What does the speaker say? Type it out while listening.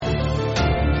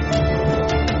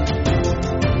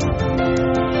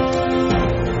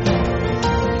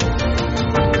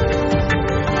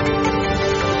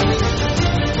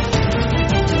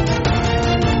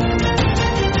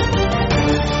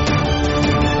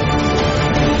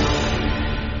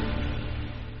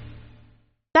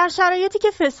در شرایطی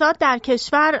که فساد در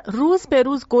کشور روز به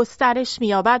روز گسترش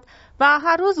می‌یابد و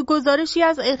هر روز گزارشی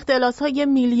از اختلاس‌های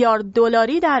میلیارد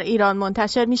دلاری در ایران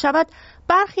منتشر می‌شود،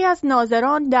 برخی از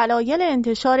ناظران دلایل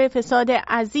انتشار فساد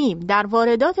عظیم در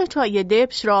واردات چای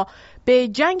دبش را به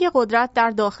جنگ قدرت در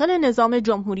داخل نظام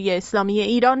جمهوری اسلامی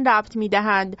ایران ربط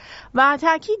می‌دهند و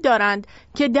تأکید دارند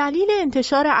که دلیل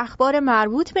انتشار اخبار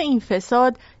مربوط به این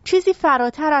فساد چیزی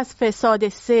فراتر از فساد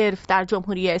صرف در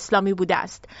جمهوری اسلامی بوده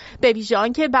است. به ویژه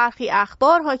آنکه برخی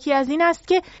اخبار حاکی از این است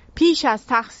که پیش از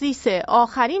تخصیص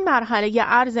آخرین مرحله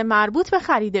ارز مربوط به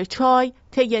خرید چای،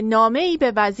 طی نامه‌ای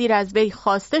به وزیر از وی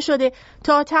خواسته شده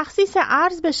تا تخصیص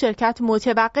ارز به شرکت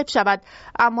متوقف شود،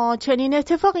 اما چنین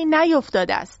اتفاقی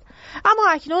نیفتاده است. اما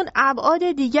اکنون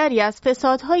ابعاد دیگری از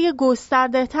فسادهای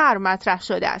گسترده‌تر مطرح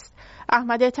شده است.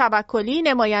 احمد توکلی،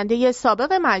 نماینده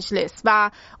سابق مجلس و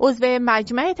عضو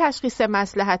مجمع تشخیص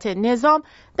مصلحت نظام،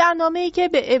 در نامه‌ای که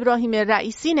به ابراهیم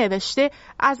رئیسی نوشته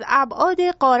از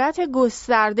ابعاد غارت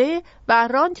گسترده و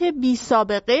رانت بی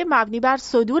سابقه مبنی بر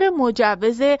صدور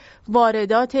مجوز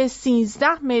واردات 13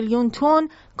 میلیون تن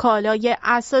کالای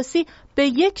اساسی به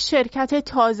یک شرکت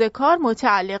تازه کار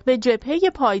متعلق به جبهه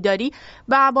پایداری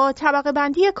و با طبقه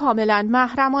بندی کاملا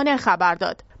محرمانه خبر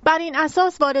داد. بر این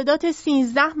اساس واردات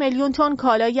 13 میلیون تن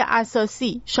کالای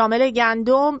اساسی شامل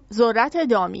گندم، ذرت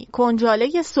دامی،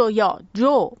 کنجاله سویا،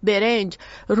 جو، برنج،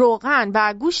 روغن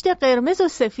و گوشت قرمز و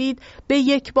سفید به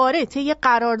یک باره طی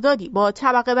قراردادی با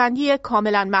طبقه بندی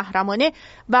کاملا محرمانه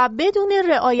و بدون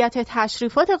رعایت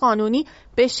تشریفات قانونی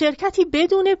به شرکتی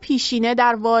بدون پیشینه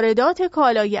در واردات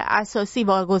کالای اساسی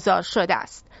واگذار شده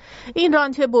است. این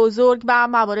رانت بزرگ و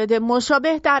موارد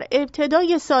مشابه در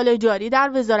ابتدای سال جاری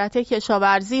در وزارت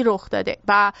کشاورزی رخ داده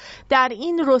و در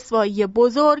این رسوایی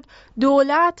بزرگ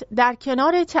دولت در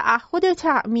کنار تعهد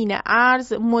تأمین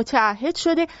ارز متعهد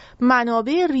شده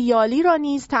منابع ریالی را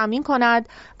نیز تأمین کند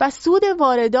و سود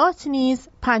واردات نیز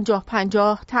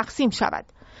 50-50 تقسیم شود.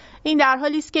 این در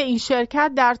حالی است که این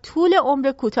شرکت در طول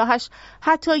عمر کوتاهش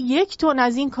حتی 1 تن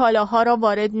از این کالاها را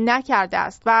وارد نکرده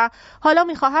است و حالا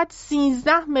می‌خواهد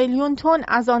 13 میلیون تن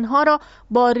از آنها را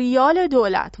با ریال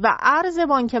دولت و ارز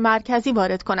بانک مرکزی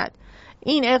وارد کند.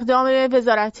 این اقدام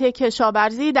وزارت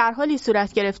کشاورزی در حالی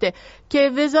صورت گرفته که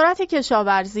وزارت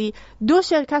کشاورزی 2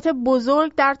 شرکت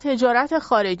بزرگ در تجارت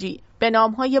خارجی به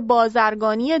نام‌های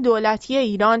بازرگانی دولتی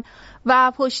ایران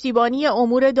و پشتیبانی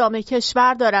امور دام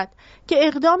کشور دارد که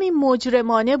اقدامی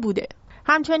مجرمانه بوده.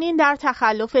 همچنین در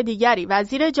تخلف دیگری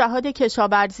وزیر جهاد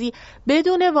کشاورزی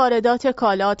بدون واردات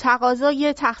کالا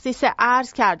تقاضای تخصیص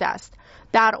ارز کرده است.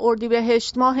 در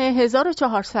اردیبهشت ماه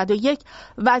 1401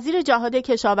 وزیر جهاد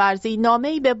کشاورزی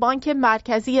نامه‌ای به بانک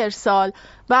مرکزی ارسال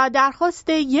و درخواست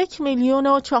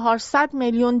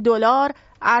 1,400,000,000 دلار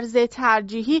ارز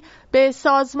ترجیحی به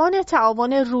سازمان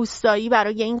تعاون روستایی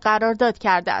برای این قرارداد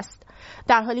کرده است،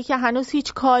 در حالی که هنوز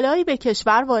هیچ کالایی به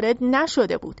کشور وارد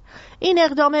نشده بود. این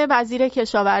اقدام وزیر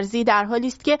کشاورزی در حالی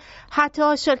است که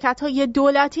حتی شرکت‌های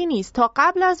دولتی نیز تا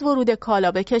قبل از ورود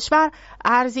کالا به کشور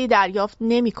ارزی دریافت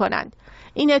نمی‌کنند.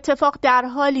 این اتفاق در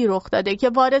حالی رخ داده که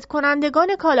وارد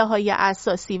کنندگان کالاهای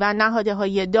اساسی و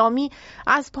نهادهای دامی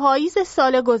از پاییز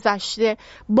سال گذشته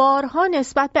بارها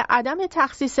نسبت به عدم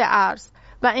تخصیص ارز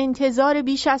و انتظار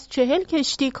بیش از 40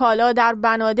 کشتی کالا در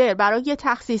بنادر برای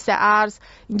تخصیص ارز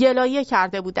گلایه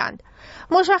کرده بودند.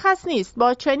 مشخص نیست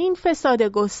با چنین فساد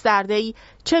گسترده‌ای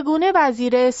چگونه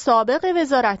وزیر سابق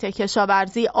وزارت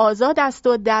کشاورزی آزاد است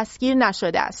و دستگیر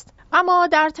نشده است. اما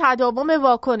در تداوم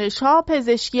واکنش‌ها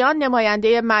پزشکیان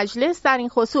نماینده مجلس در این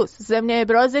خصوص ضمن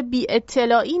ابراز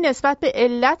بی‌اطلاعی نسبت به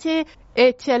علت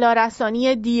اطلاع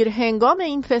رسانی دیر هنگام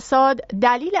این فساد،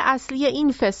 دلیل اصلی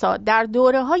این فساد در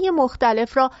دوره‌های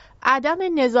مختلف را عدم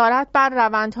نظارت بر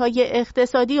روندهای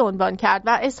اقتصادی عنوان کرد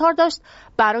و اظهار داشت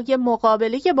برای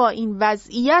مقابله با این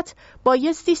وضعیت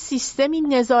بایستی سیستمی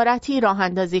نظارتی راه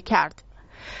اندازی کرد.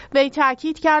 وی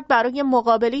تأکید کرد برای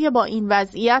مقابله با این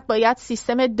وضعیت باید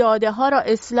سیستم داده ها را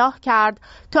اصلاح کرد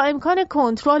تا امکان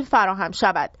کنترل فراهم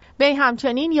شود. وی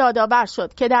همچنین یادآور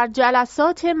شد که در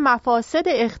جلسات مفاسد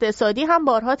اقتصادی هم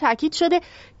بارها تأکید شده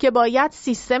که باید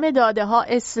سیستم داده ها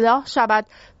اصلاح شود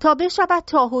تا بشود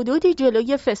تا حدودی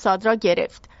جلوی فساد را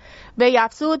گرفت. وی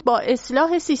افزود با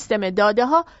اصلاح سیستم داده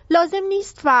ها لازم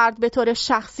نیست فرد به طور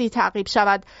شخصی تعقیب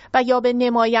شود و یا به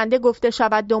نماینده گفته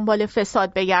شود دنبال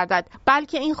فساد بگردد،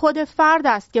 بلکه این خود فرد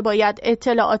است که باید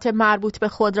اطلاعات مربوط به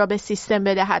خود را به سیستم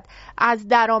بدهد، از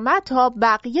درآمد تا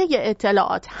بقیه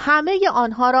اطلاعات همه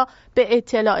آنها را به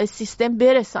اطلاع سیستم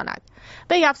برساند.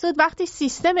 به افزود وقتی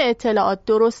سیستم اطلاعات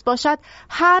درست باشد،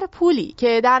 هر پولی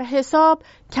که در حساب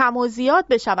کم و زیاد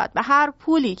بشود و هر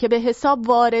پولی که به حساب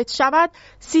وارد شود،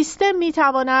 سیستم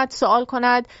میتواند سوال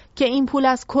کند که این پول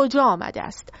از کجا آمده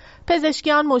است.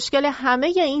 پزشکیان مشکل همه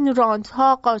این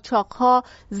رانت‌ها، قاچاق‌ها،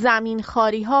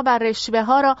 زمینخواری‌ها و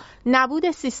رشوه‌ها را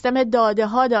نبود سیستم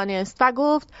داده‌ها دانست و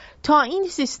گفت تا این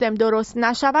سیستم درست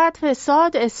نشود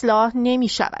فساد اصلاح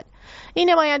نمی‌شود. این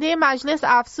نماینده مجلس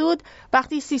افزود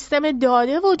وقتی سیستم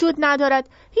داده وجود ندارد،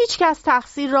 هیچ کس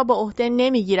تقصیر را به عهده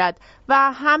نمیگیرد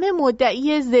و همه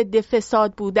مدعی ضد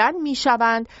فساد بودن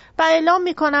میشوند و اعلام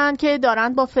میکنند که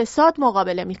دارند با فساد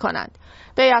مقابله میکنند.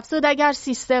 به افزود اگر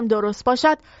سیستم درست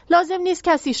باشد، لازم نیست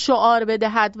کسی شعار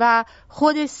بدهد و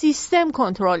خود سیستم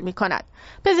کنترل میکند.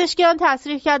 پزشکیان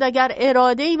تصریح کرد اگر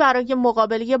اراده‌ای برای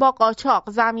مقابله با قاچاق،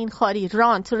 زمینخواری،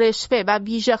 رانت، رشوه و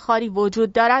ویژه‌خواری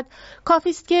وجود دارد، کافی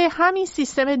است که همین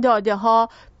سیستم داده‌ها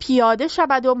پیاده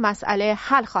شود و مسئله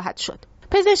حل خواهد شد.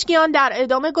 پزشکیان در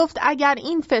ادامه گفت اگر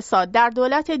این فساد در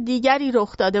دولت دیگری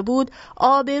رخ داده بود،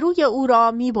 آبروی او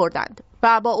را می‌بردند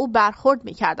و با او برخورد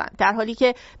می‌کردند، در حالی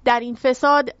که در این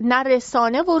فساد نه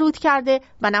رسانه ورود کرده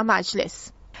و نه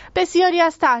مجلس. بسیاری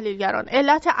از تحلیلگران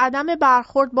علت عدم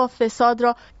برخورد با فساد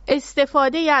را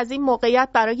استفاده از این موقعیت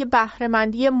برای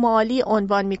بهره‌مندی مالی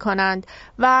عنوان می‌کنند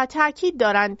و تأکید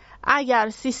دارند اگر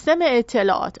سیستم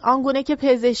اطلاعات آنگونه که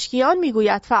پزشکیان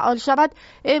می‌گوید فعال شود،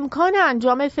 امکان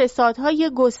انجام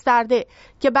فسادهای گسترده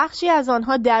که بخشی از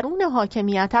آنها درون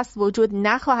حاکمیت است وجود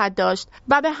نخواهد داشت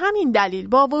و به همین دلیل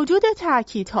با وجود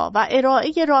تأکیدها و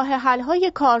ارائه راه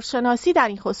حل‌های کارشناسی در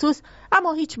این خصوص،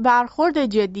 اما هیچ برخورد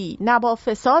جدی نه با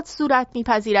فساد صورت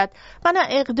می‌پذیرد و نه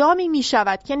اقدامی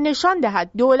می‌شود که نشان دهد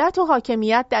دولت و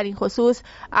حاکمیت در این خصوص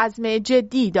عزم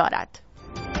جدی دارد.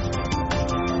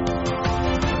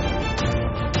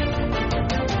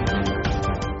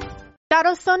 در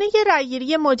آستانه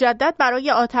رأیگیری مجدد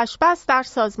برای آتش‌بس در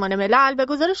سازمان ملل، به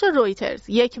گزارش رویترز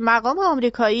یک مقام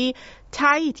آمریکایی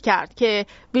تایید کرد که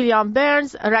ویلیام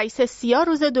برنز، رئیس سیا،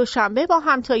 روز دوشنبه با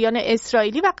همتایان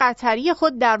اسرائیلی و قطری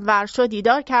خود در ورشو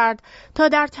دیدار کرد تا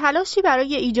در تلاشی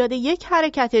برای ایجاد یک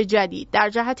حرکت جدید در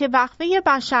جهت وقفه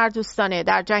بشردوستانه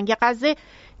در جنگ غزه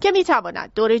که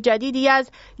میتواند دور جدیدی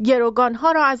از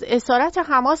گروگانها را از اسارت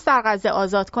حماس در غزه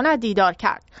آزاد کند دیدار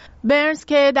کرد. برنز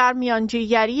که در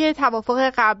میانجیگری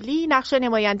توافق قبلی نقش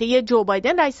نماینده جو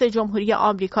بایدن رئیس جمهوری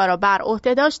آمریکا را بر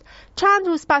عهده داشت، چند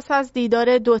روز پس از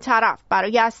دیدار دو طرف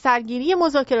برای از سرگیری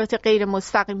مذاکرات غیر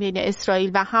مستقیم بین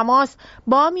اسرائیل و حماس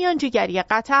با میانجیگری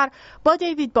قطر با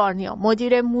دیوید بارنیا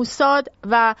مدیر موساد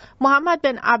و محمد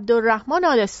بن عبدالرحمن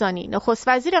آل ثانی نخست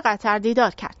وزیر قطر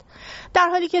دیدار کرد. در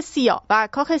حالی که سیا و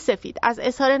کاخ سفید از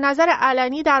اظهار نظر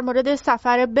علنی در مورد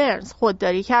سفر برنز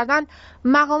خودداری کردند،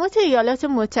 مقامات ایالات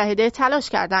متحده تلاش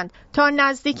کردند تا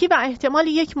نزدیکی و احتمال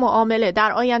یک معامله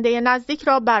در آینده نزدیک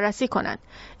را بررسی کنند.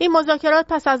 این مذاکرات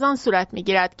پس از آن صورت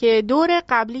می‌گیرد که دور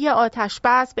قبلی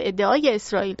آتش‌بس به ادعای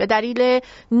اسرائیل به دلیل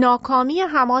ناکامی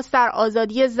حماس در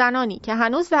آزادی زنانی که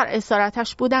هنوز در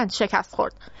اسارتش بودند شکست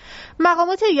خورد.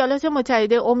 مقامات ایالات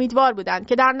متحده امیدوار بودند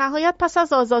که در نهایت پس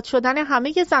از آزاد شدن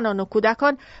همه زنان و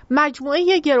کودکان،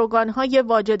 مجموعه گروگان‌های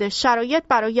واجد شرایط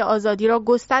برای آزادی را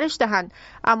گسترش دهند،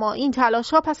 اما این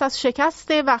تلاش‌ها پس از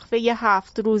شکست وقفه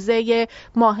 7 روزه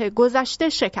ماه گذشته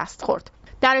شکست خورد.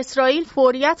 در اسرائیل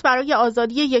فوریت برای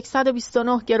آزادی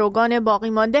 129 گروگان باقی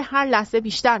مانده هر لحظه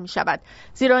بیشتر می شود،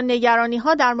 زیرا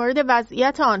نگرانی‌ها در مورد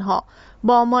وضعیت آنها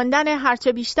با ماندن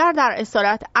هرچه بیشتر در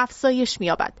اسارت افزایش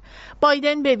می‌یابد.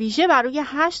 بایدن به ویژه برای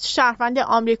 8 شهروند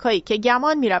آمریکایی که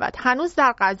گمان می‌رود هنوز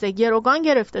در غزه گروگان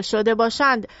گرفته شده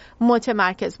باشند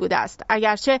متمرکز بوده است،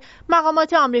 اگرچه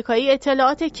مقامات آمریکایی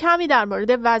اطلاعات کمی در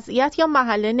مورد وضعیت یا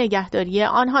محل نگهداری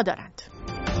آنها دارند.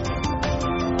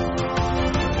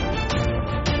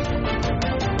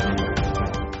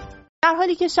 در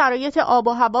حالی که شرایط آب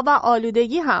و هوا و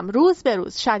آلودگی هم روز به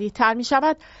روز شدیدتر می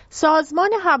شود، سازمان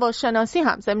هواشناسی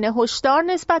هم ضمن هشدار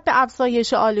نسبت به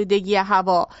افزایش آلودگی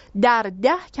هوا در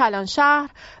 10 کلان شهر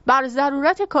بر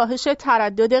ضرورت کاهش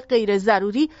تردد غیر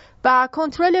ضروری و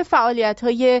کنترل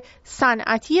فعالیت‌های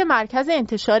صنعتی مرکز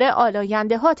انتشار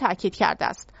آلاینده‌ها تاکید کرده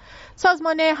است.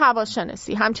 سازمان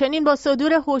هواشناسی همچنین با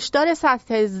صدور هشدار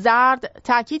سطح زرد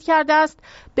تاکید کرده است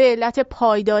به علت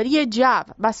پایداری جو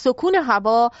و سکون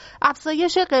هوا،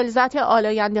 افزایش غلظت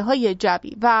آلاینده‌های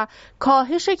جوی و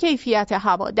کاهش کیفیت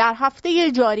هوا در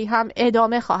هفته جاری هم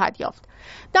ادامه خواهد یافت.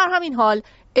 در همین حال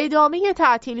ادامه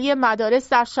تعطیلی مدارس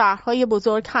در شهرهای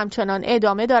بزرگ همچنان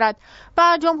ادامه دارد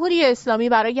و جمهوری اسلامی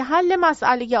برای حل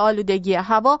مسئله آلودگی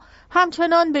هوا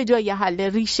همچنان به جای حل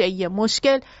ریشه‌ای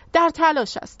مشکل در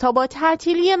تلاش است تا با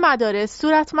تعطیلی مدارس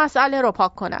صورت مسئله را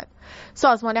پاک کند.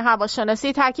 سازمان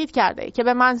هواشناسی تاکید کرده که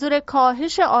به منظور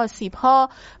کاهش آسیب‌ها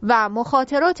و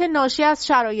مخاطرات ناشی از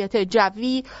شرایط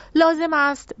جوی لازم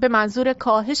است به منظور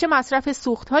کاهش مصرف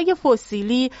سوخت‌های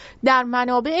فسیلی در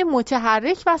منابع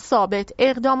متحرک و ثابت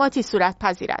اقداماتی صورت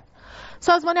پذیرد.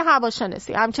 سازمان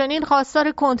هواشناسی همچنین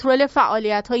خواستار کنترل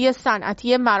فعالیت‌های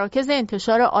صنعتی مراکز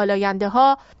انتشار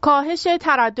آلاینده‌ها، کاهش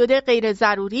تردد غیر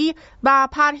ضروری و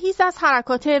پرهیز از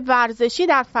حرکات ورزشی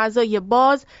در فضای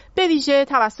باز به ویژه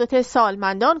توسط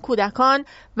سالمندان، کودکان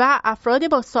و افراد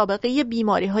با سابقه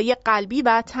بیماری‌های قلبی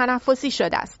و تنفسی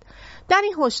شده است. در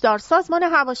این هشدار سازمان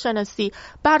هواشناسی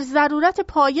بر ضرورت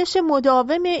پایش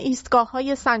مداوم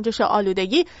ایستگاه‌های سنجش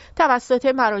آلودگی توسط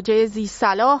مراجع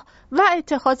ذی‌صلاح و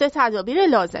اتخاذ تدابیر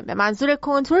لازم به منظور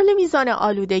کنترل میزان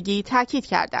آلودگی تاکید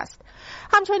کرده است.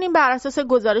 همچنین بر اساس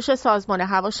گزارش سازمان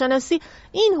هواشناسی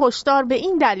این هشدار به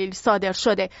این دلیل صادر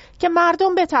شده که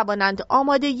مردم بتوانند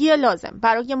آمادگی لازم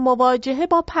برای مواجهه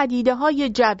با پدیده‌های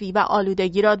جوی و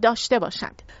آلودگی را داشته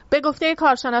باشند. به گفته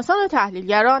کارشناسان و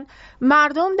تحلیلگران،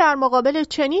 مردم در مقابل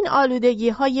چنین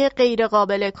آلودگی‌های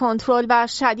غیرقابل کنترل و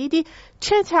شدیدی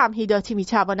چه تمهیداتی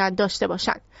می‌توانند داشته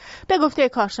باشند؟ به گفته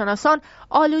کارشناسان،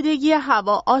 آلودگی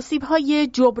هوا آسیب‌های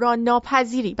جبران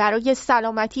ناپذیری برای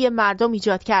سلامتی مردم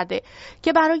ایجاد کرده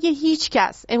که برای هیچ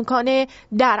کس امکان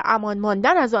در امان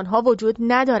ماندن از آنها وجود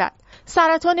ندارد.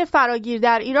 سرطان فراگیر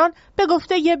در ایران به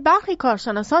گفته برخی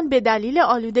کارشناسان به دلیل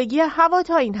آلودگی هوا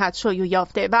تا این حد شیوع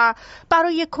یافته و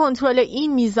برای کنترل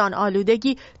این میزان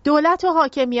آلودگی دولت و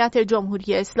حاکمیت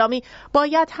جمهوری اسلامی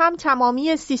باید هم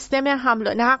تمامی سیستم حمل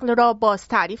و نقل را باز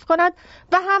تعریف کند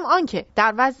و هم آنکه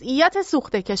در وضعیت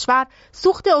سوخت کشور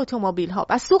سوخت اتومبیل‌ها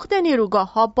و سوخت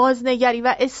نیروگاه‌ها بازنگری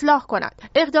و اصلاح کند،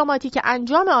 اقداماتی که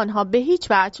انجام آنها به هیچ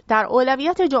وجه در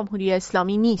اولویت جمهوری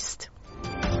اسلامی نیست.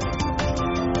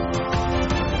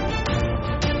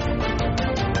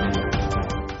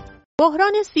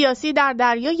 بحران سیاسی در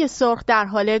دریای سرخ در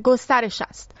حال گسترش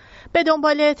است. به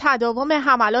دنبال تداوم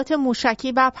حملات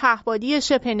موشکی و پهپادی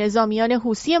شبه نظامیان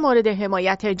حوثی مورد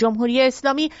حمایت جمهوری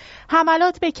اسلامی،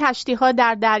 حملات به کشتی‌ها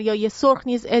در دریای سرخ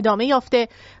نیز ادامه یافته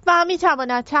و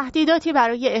می‌تواند تهدیداتی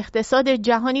برای اقتصاد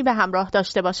جهانی به همراه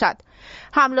داشته باشد.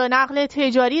 حمل و نقل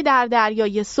تجاری در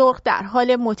دریای سرخ در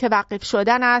حال متوقف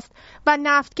شدن است و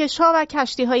نفتکش‌ها و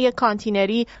کشتی‌های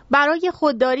کانتینری برای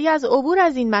خودداری از عبور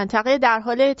از این منطقه در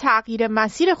حال تغییر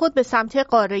مسیر خود به سمت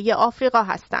قاره آفریقا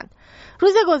هستند.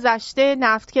 روز گذشته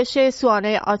نفتکش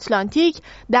سوانه آتلانتیک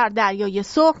در دریای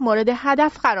سرخ مورد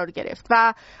هدف قرار گرفت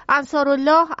و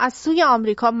انصارالله از سوی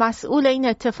آمریکا مسئول این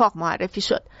اتفاق معرفی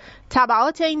شد.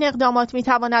 تبعات این اقدامات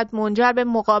می‌تواند منجر به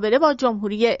مقابله با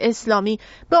جمهوری اسلامی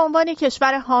به عنوان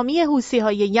کشور حامی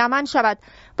حوثی‌های یمن شود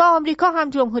و آمریکا هم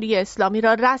جمهوری اسلامی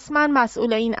را رسما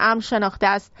مسئول این امر شناخته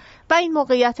است و این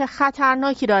موقعیت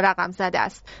خطرناکی را رقم زده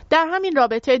است. در همین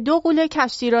رابطه دو غول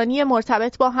کشتیرانی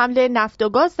مرتبط با حمل نفت و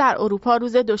گاز در اروپا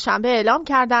روز دوشنبه اعلام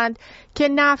کردند که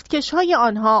نفتکش‌های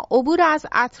آنها عبور از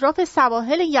اطراف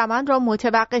سواحل یمن را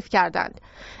متوقف کردند.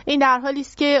 این در حالی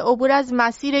است که عبور از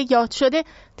مسیر یاد شده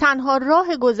تنها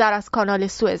راه گذر از کانال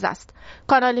سوئز است.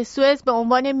 کانال سوئز به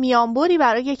عنوان میانبری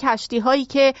برای کشتی‌هایی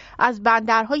که از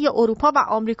بندرهای اروپا و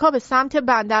آمریکا به سمت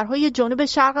بندرهای جنوب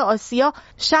شرق آسیا،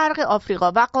 شرق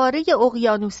آفریقا و قاره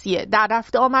اقیانوسیه در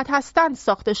رفت آمد هستند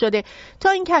ساخته شده تا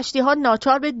این کشتی‌ها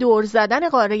ناچار به دور زدن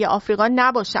قاره آفریقا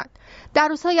نباشند. در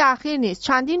روزهای اخیر نیز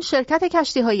چندین شرکت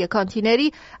کشتی‌های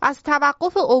کانتینری از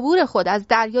توقف عبور خود از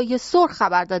دریای سرخ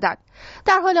خبر دادند.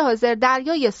 در حال حاضر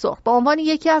دریای سرخ به عنوان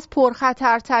یکی از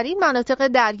پرخطرترین مناطق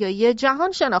دریایی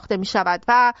جهان شناخته می شود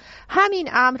و همین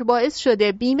امر باعث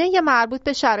شده بیمه مربوط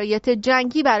به شرایط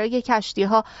جنگی برای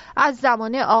کشتی‌ها از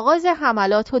زمان آغاز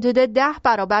حملات حدود 10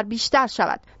 برابر بیشتر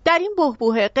شود. در این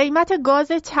بحبوحه قیمت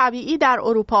گاز طبیعی در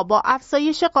اروپا با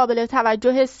افزایش قابل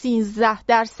توجه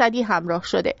 13% همراه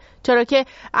شده، چرا که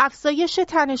افزایش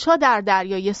تنش‌ها در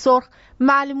دریای سرخ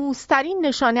ملموس‌ترین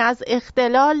نشانه از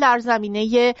اختلال در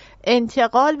زمینه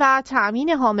انتقال و تأمین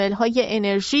حامل‌های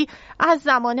انرژی از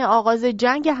زمان آغاز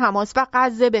جنگ حماس و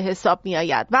غزه به حساب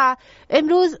می‌آید و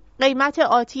امروز قیمت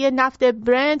آتی نفت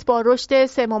برنت با رشد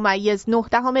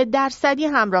 3.9%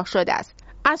 همراه شده است.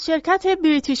 از شرکت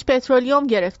بریتیش پترولیوم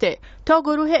گرفته تا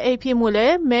گروه AP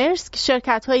موله، مرسک،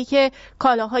 شرکت‌هایی که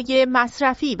کالاهای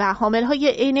مصرفی و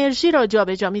حامل‌های انرژی را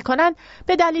جابجا می‌کنند،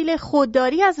 به دلیل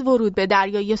خودداری از ورود به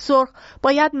دریای سرخ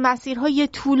باید مسیرهای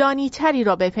طولانی‌تری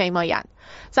را بپیمایند.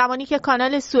 زمانی که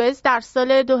کانال سوئز در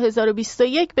سال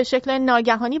 2021 به شکل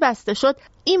ناگهانی بسته شد،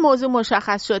 این موضوع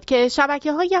مشخص شد که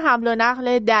شبکه‌های حمل و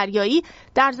نقل دریایی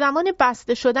در زمان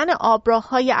بسته شدن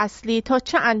آبراه‌های اصلی تا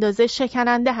چه اندازه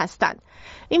شکننده هستند.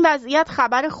 این وضعیت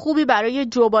خبر خوبی برای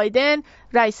جو بایدن،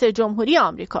 رئیس جمهوری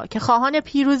آمریکا که خواهان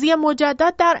پیروزی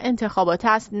مجدد در انتخابات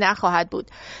است نخواهد بود،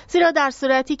 زیرا در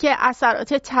صورتی که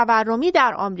اثرات تورمی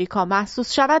در آمریکا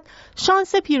محسوس شود،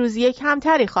 شانس پیروزی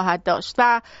کمتری خواهد داشت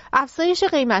و افزایش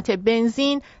قیمت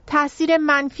بنزین تأثیر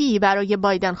منفی برای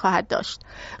بایدن خواهد داشت.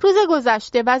 روز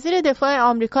گذشته وزیر دفاع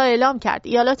آمریکا اعلام کرد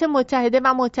ایالات متحده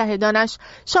و متحدانش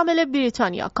شامل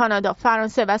بریتانیا، کانادا،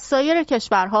 فرانسه و سایر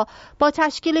کشورها با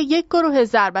تشکیل یک گروه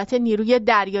ضربت نیروی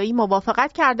دریایی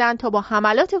موافقت کردند تا با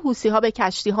حملات حوثی‌ها به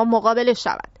کشتی‌ها مقابله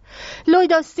شود.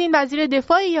 لوید وزیر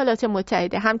دفاع ایالات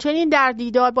متحده همچنین در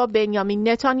دیدار با بنیامین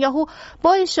نتانیاهو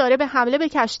با اشاره به حمله به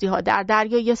کشتی‌ها در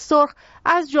دریای سرخ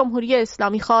از جمهوری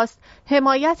اسلامی خواست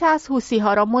حمایت از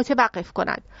حوثی‌ها را متوقف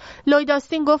کنند. لوید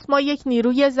گفت ما یک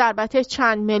نیروی ضربت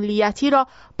چند ملیتی را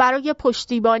برای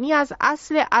پشتیبانی از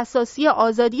اصل اساسی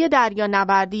آزادی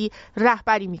دریانوردی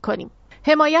رهبری می‌کنیم.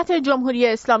 حمایت جمهوری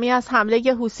اسلامی از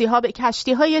حمله حوثی‌ها به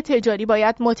کشتی‌های تجاری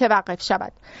باید متوقف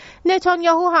شود.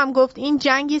 نتانیاهو هم گفت این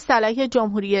جنگی علیه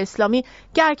جمهوری اسلامی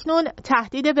که اکنون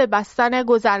تهدید به بستن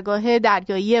گذرگاه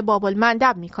دریایی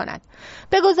باب‌المندب می‌کند.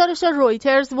 به گزارش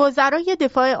رویترز، وزرای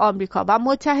دفاع آمریکا و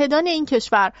متحدان این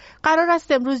کشور قرار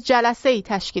است امروز جلسه‌ای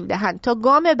تشکیل دهند تا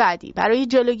گام بعدی برای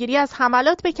جلوگیری از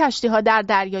حملات به کشتی‌ها در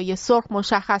دریای سرخ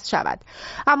مشخص شود.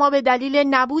 اما به دلیل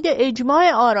نبود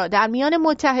اجماع آرا در میان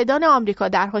متحدان آمریکا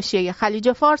در حاشیه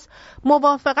خلیج فارس،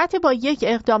 موافقت با یک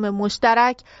اقدام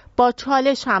مشترک با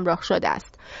چالش همراه شده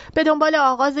است. به دنبال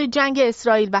آغاز جنگ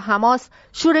اسرائیل و حماس،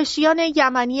 شورشیان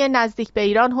یمنی نزدیک به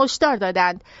ایران هشدار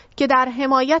دادند که در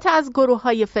حمایت از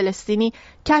گروه‌های فلسطینی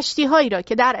کشتی‌هایی را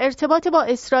که در ارتباط با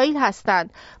اسرائیل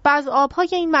هستند و از آب‌های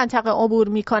این منطقه عبور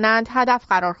می‌کنند هدف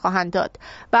قرار خواهند داد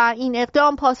و این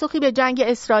اقدام پاسخی به جنگ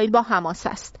اسرائیل با حماس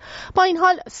است. با این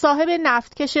حال صاحب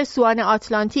نفتکش سوان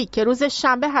آتلانتیک که روز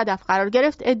شنبه هدف قرار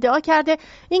گرفت ادعا کرده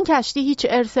این کشتی هیچ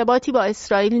ارتباطی با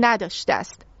اسرائیل نداشته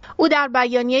است. او در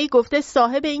بیانیه‌ای گفته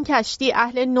صاحب این کشتی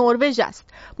اهل نروژ است.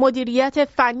 مدیریت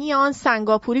فنی آن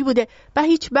سنگاپوری بوده و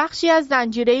هیچ بخشی از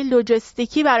زنجیره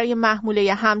لوجستیکی برای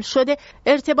محموله حمل شده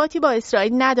ارتباطی با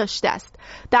اسرائیل نداشته است.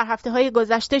 در هفته‌های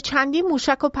گذشته چندین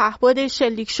موشک و پهپاد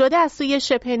شلیک شده از سوی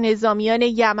شبه نظامیان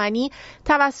یمنی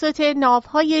توسط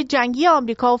ناوهای جنگی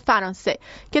آمریکا و فرانسه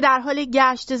که در حال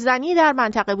گشت زنی در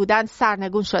منطقه بودند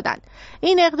سرنگون شدند.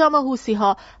 این اقدام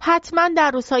حوثی‌ها حتما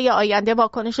در روزهای آینده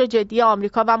واکنش جدی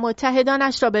آمریکا و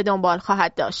متحدانش را به دنبال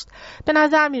خواهد داشت. به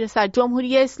نظر می‌رسد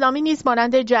جمهوری اسلامی نیز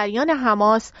مانند جریان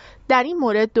حماس در این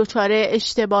مورد دچار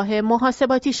اشتباه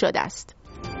محاسباتی شده است.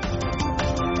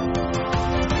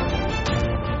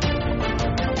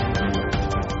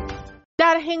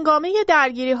 در هنگامه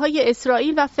درگیری‌های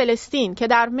اسرائیل و فلسطین که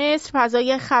در مصر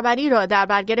فضای خبری را در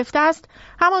بر گرفته است،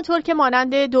 همانطور که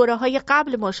مانند دوره‌های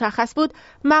قبل مشخص بود،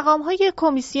 مقام‌های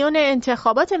کمیسیون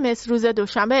انتخابات مصر روز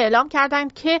دوشنبه اعلام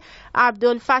کردند که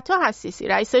عبدالفتاح السیسی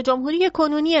رئیس جمهوری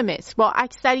کنونی مصر با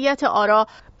اکثریت آرا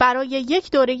برای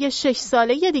یک دوره 6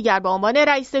 ساله دیگر به عنوان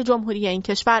رئیس جمهوری این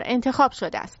کشور انتخاب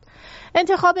شده است.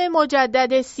 انتخاب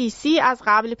مجدد سیسی از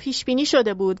قبل پیش بینی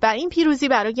شده بود و این پیروزی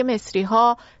برای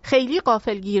مصری‌ها خیلی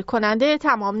غافلگیر کننده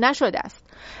تمام نشده است.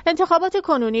 انتخابات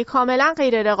کنونی کاملا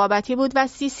غیر رقابتی بود و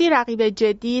سیسی رقیب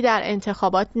جدی در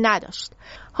انتخابات نداشت.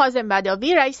 حازم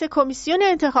بداوی رئیس کمیسیون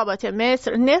انتخابات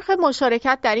مصر نرخ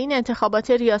مشارکت در این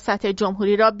انتخابات ریاست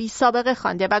جمهوری را بی سابقه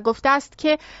خوانده و گفته است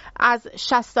که از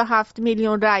 67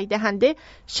 میلیون رای دهنده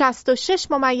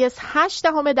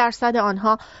 66.8%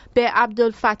 آنها به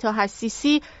عبدالفتاح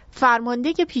السیسی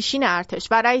فرمانده پیشین ارتش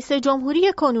و رئیس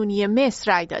جمهوری کنونی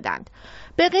مصر رای دادند.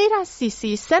 به غیر از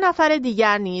سیسی 3 نفر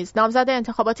دیگر نیز نامزد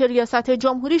انتخابات ریاست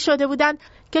جمهوری شده بودند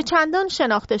که چندان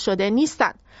شناخته شده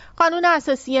نیستند. قانون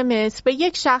اساسی مصر به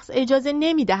یک شخص اجازه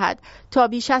نمی‌دهد تا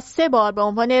بیش از 3 بار به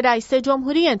عنوان رئیس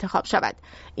جمهوری انتخاب شود.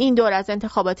 این دور از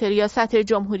انتخابات ریاست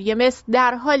جمهوری مصر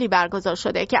در حالی برگزار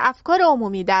شده که افکار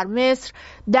عمومی در مصر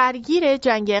درگیر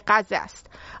جنگ غزه است.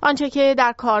 آنچه که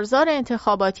در کارزار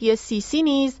انتخاباتی سیسی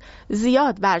نیز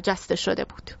زیاد برجسته شده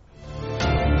بود.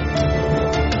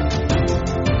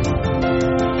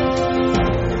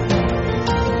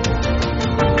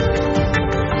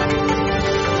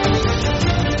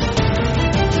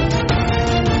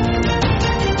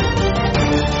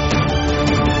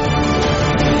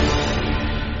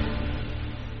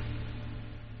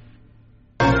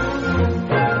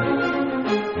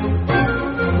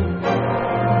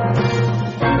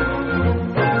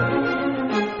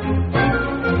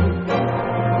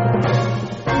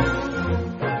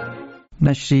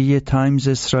 نشریه تایمز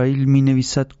اسرائیل می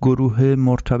نویسد گروه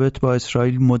مرتبط با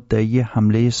اسرائیل مدعی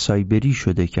حمله سایبری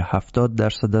شده که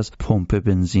 70% از پمپ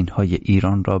بنزین های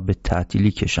ایران را به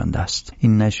تعطیلی کشانده است.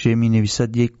 این نشریه می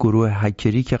نویسد یک گروه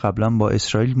هکری که قبلا با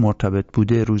اسرائیل مرتبط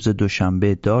بوده روز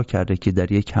دوشنبه ادعا کرده که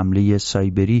در یک حمله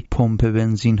سایبری پمپ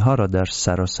بنزین ها را در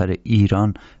سراسر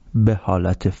ایران به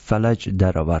حالت فلج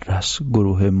درآورده است.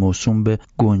 گروه موسوم به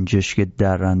گنجشک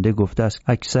درنده گفته است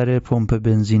اکثر پمپ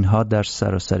بنزین ها در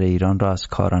سراسر ایران را از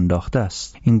کار انداخته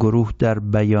است. این گروه در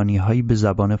بیانیه‌هایی به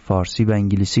زبان فارسی و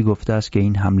انگلیسی گفته است که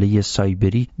این حمله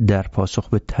سایبری در پاسخ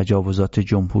به تجاوزات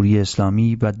جمهوری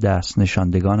اسلامی و دست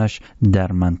نشاندگانش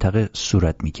در منطقه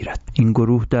صورت می‌گیرد. این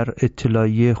گروه در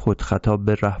اطلاعیه خود خطاب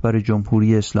به رهبر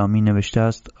جمهوری اسلامی نوشته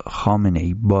است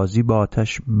خامنه‌ای بازی با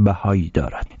آتش بهایی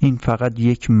دارد. این فقط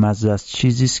یک مزه از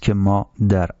چیزی است که ما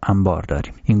در انبار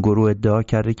داریم. این گروه ادعا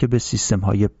کرده که به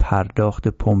سیستم‌های پرداخت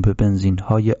پمپ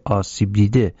بنزین‌های آسیب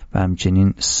دیده و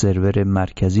همچنین سرور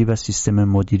مرکزی و سیستم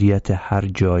مدیریت هر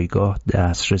جایگاه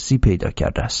دسترسی پیدا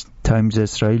کرده است. تایمز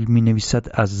اسرائیل می نویسد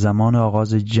از زمان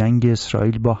آغاز جنگ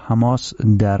اسرائیل با حماس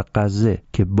در غزه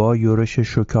که با یورش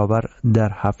شوک‌آور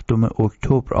در 7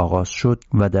 اکتبر آغاز شد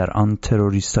و در آن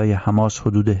تروریستای حماس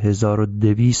حدود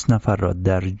 1200 نفر را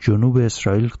در جنوب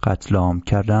اسرائیل قتل عام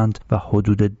کردند و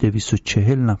حدود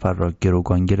 240 نفر را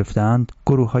گروگان گرفتند،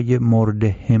 گروه‌های مورد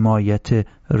حمایت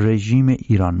رژیم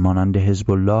ایران مانند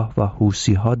حزب الله و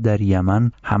حوثی‌ها در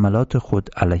یمن حملات خود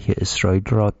علیه اسرائیل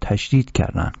را تشدید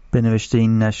کردند. به نوشته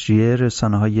این نشریه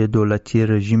رسانه‌های دولتی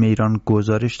رژیم ایران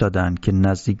گزارش دادند که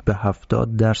نزدیک به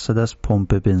 70% از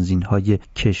پمپ بنزین‌های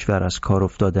کشور از کار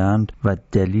افتادند و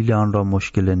دلیل آن را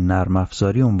مشکل نرم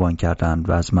افزاری عنوان کردند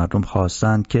و از مردم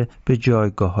خواستند که به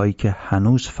جایگاه‌هایی که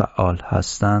هنوز فعال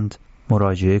هستند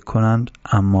مراجعه کنند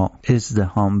اما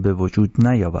ازدحام به وجود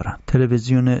نیاورند.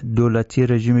 تلویزیون دولتی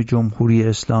رژیم جمهوری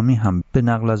اسلامی هم به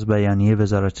نقل از بیانیه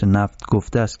وزارت نفت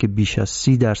گفته است که بیش از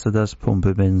 30% از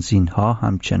پمپ بنزین ها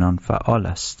همچنان فعال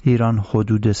است. ایران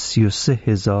حدود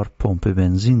 33,000 پمپ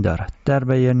بنزین دارد. در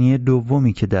بیانیه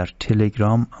دومی که در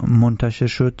تلگرام منتشر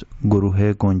شد،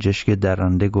 گروه گنجشک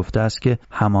درنده گفته است که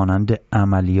همانند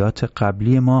عملیات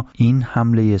قبلی ما این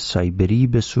حمله سایبری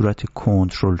به صورت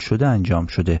کنترل شده انجام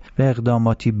شده و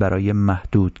اقداماتی برای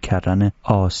محدود کردن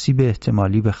آسیب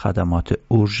احتمالی به خدمات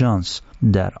اورژانس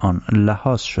در آن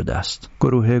لحاظ شده است.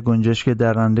 گروه گنجشک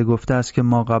درنده گفته است که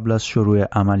ما قبل از شروع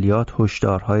عملیات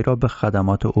هشدارهایی را به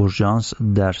خدمات اورژانس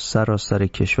در سراسر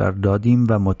کشور دادیم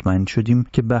و مطمئن شدیم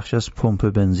که بخش از پمپ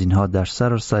بنزین ها در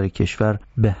سراسر کشور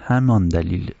به همان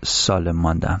دلیل سالم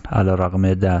ماندند.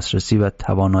 علیرغم دسترسی و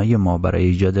توانایی ما برای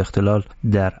ایجاد اختلال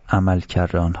در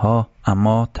عملکرد آنها،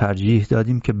 اما ترجیح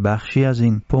دادیم که بخشی از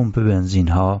این پمپ بنزین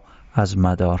ها از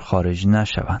مدار خارج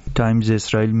نشوند. تایمز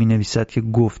اسرائیل می نویسد که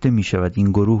گفته می شود این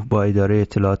گروه با اداره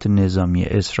اطلاعات نظامی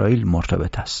اسرائیل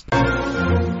مرتبط است.